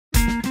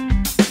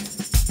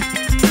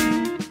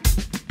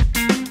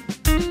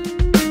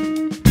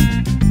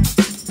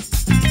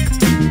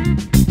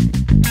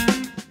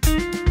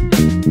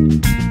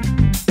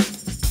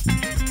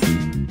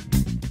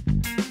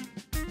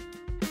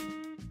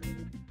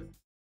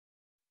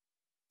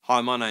Hi,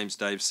 my name's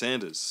Dave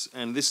Sanders,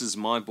 and this is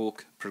my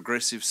book,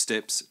 Progressive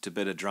Steps to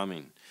Better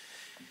Drumming.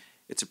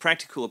 It's a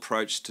practical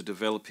approach to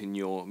developing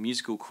your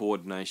musical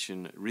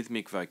coordination,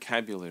 rhythmic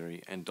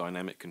vocabulary, and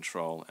dynamic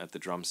control at the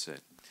drum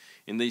set.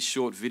 In these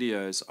short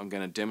videos, I'm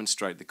going to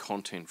demonstrate the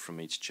content from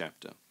each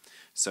chapter.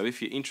 So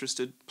if you're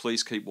interested,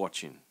 please keep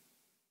watching.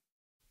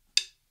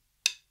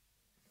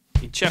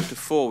 In Chapter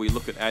 4, we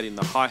look at adding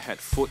the hi-hat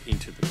foot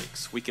into the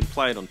mix. We can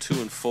play it on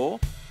 2 and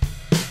 4.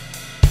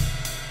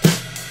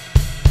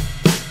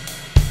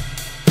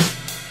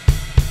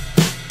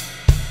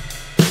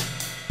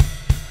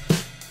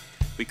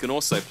 We can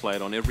also play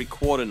it on every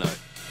quarter note.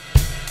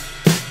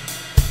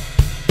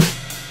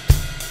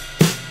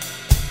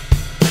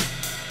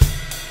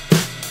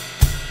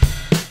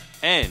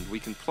 And we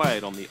can play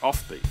it on the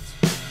offbeats.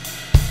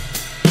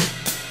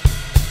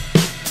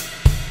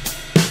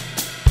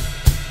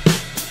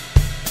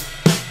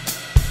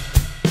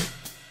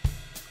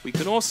 We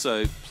can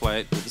also play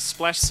it with a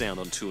splash sound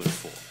on 2 and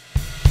 4.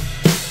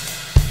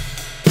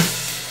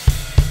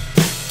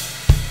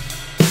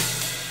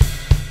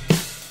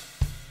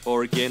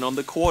 Or again on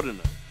the quarter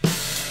note.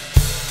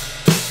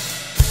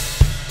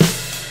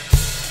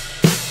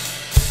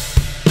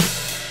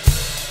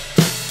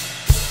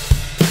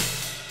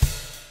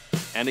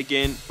 And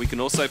again, we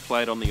can also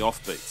play it on the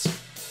offbeats.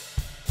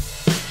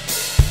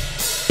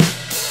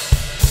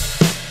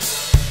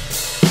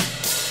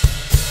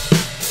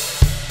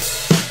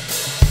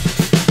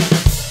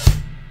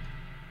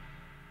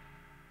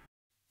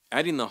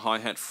 Adding the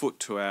hi-hat foot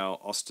to our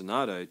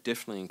ostinato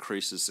definitely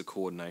increases the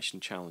coordination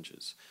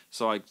challenges.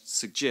 So I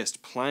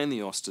suggest playing the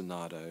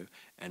ostinato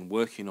and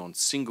working on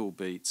single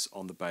beats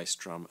on the bass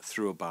drum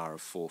through a bar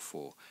of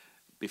 4/4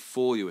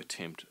 before you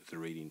attempt the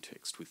reading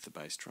text with the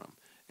bass drum.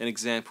 An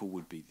example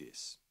would be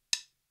this.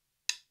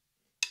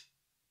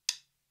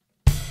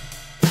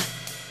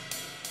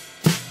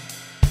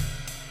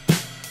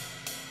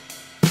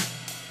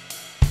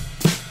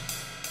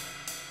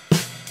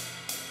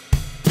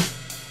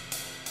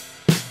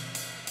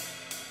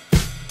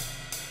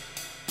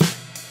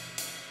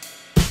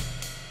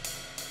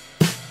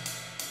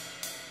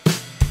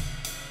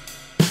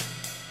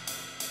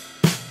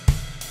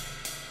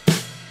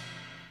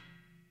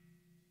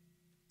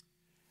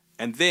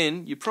 And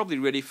then you're probably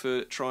ready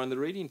for trying the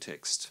reading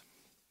text.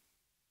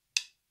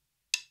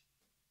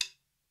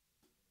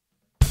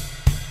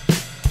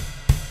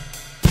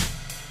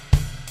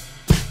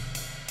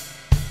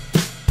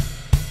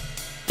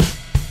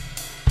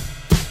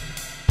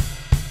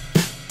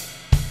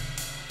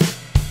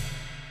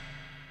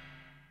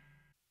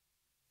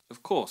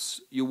 Of course,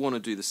 you'll want to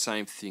do the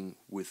same thing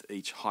with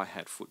each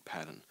hi-hat foot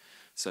pattern.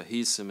 So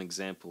here's some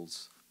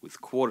examples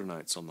with quarter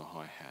notes on the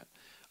hi-hat.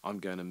 I'm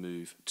going to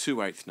move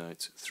 2/8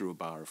 notes through a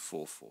bar of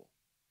 4/4.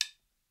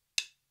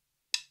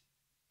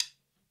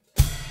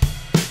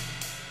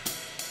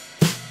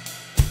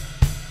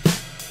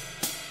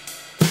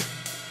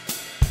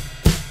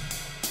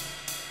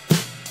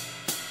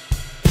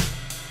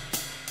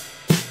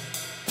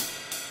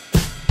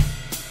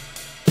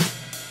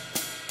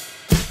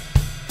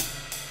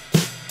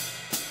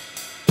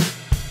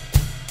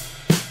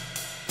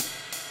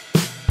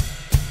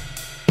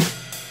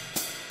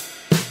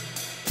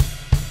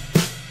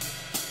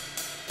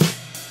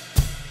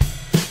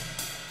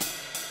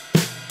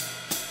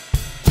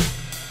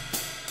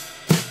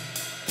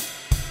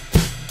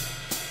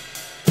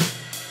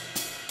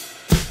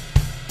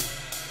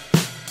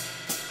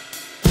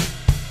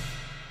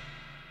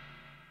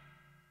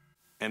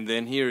 And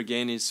then here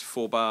again is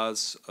 4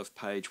 bars of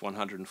page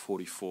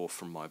 144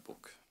 from my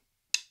book.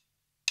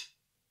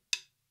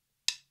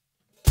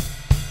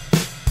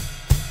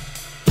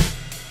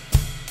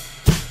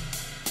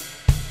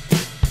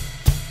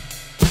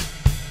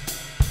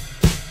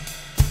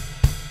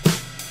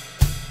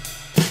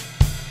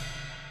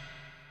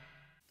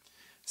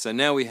 So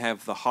now we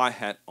have the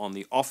hi-hat on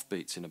the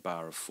offbeats in a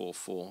bar of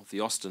 4/4. The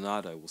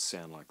ostinato will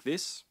sound like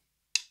this.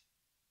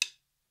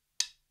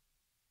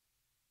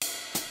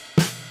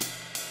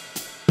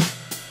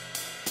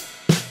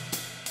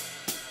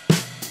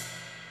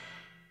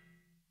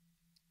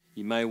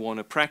 You may want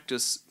to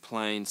practice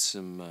playing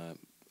some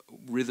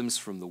rhythms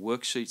from the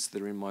worksheets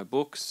that are in my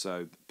book.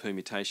 So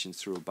permutations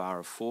through a bar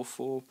of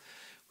 4/4.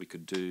 We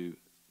could do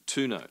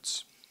 2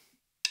 notes.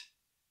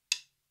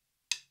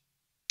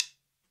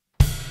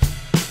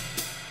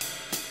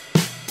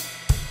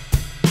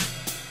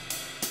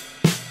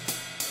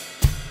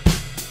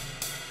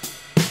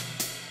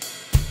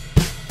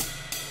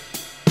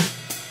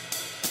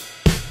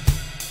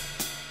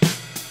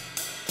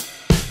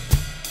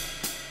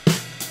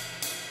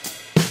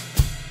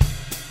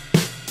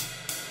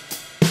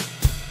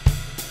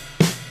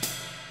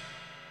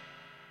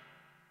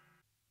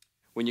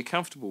 When you're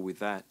comfortable with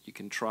that, you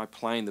can try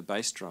playing the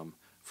bass drum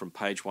from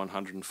page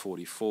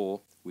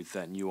 144 with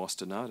that new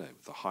ostinato,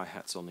 with the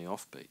hi-hats on the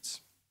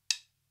offbeats.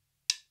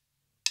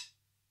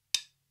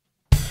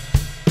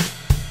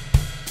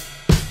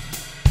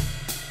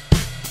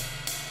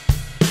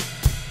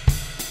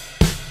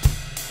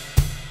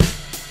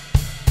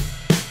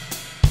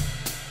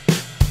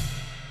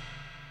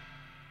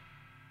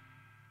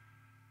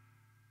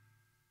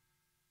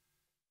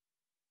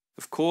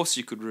 course,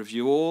 you could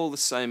review all the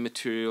same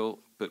material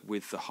but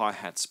with the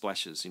hi-hat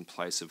splashes in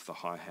place of the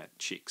hi-hat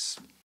chicks.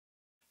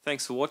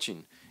 Thanks for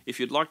watching. If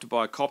you'd like to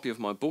buy a copy of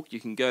my book, you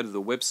can go to the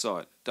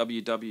website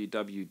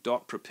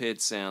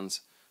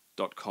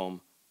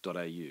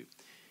www.preparedsounds.com.au.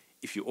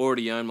 If you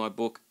already own my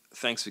book,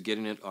 thanks for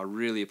getting it. I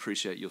really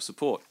appreciate your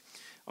support.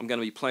 I'm going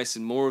to be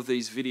placing more of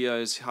these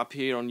videos up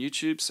here on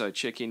YouTube, so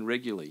check in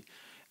regularly.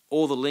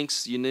 All the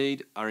links you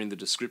need are in the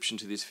description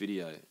to this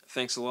video.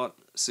 Thanks a lot.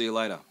 See you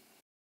later.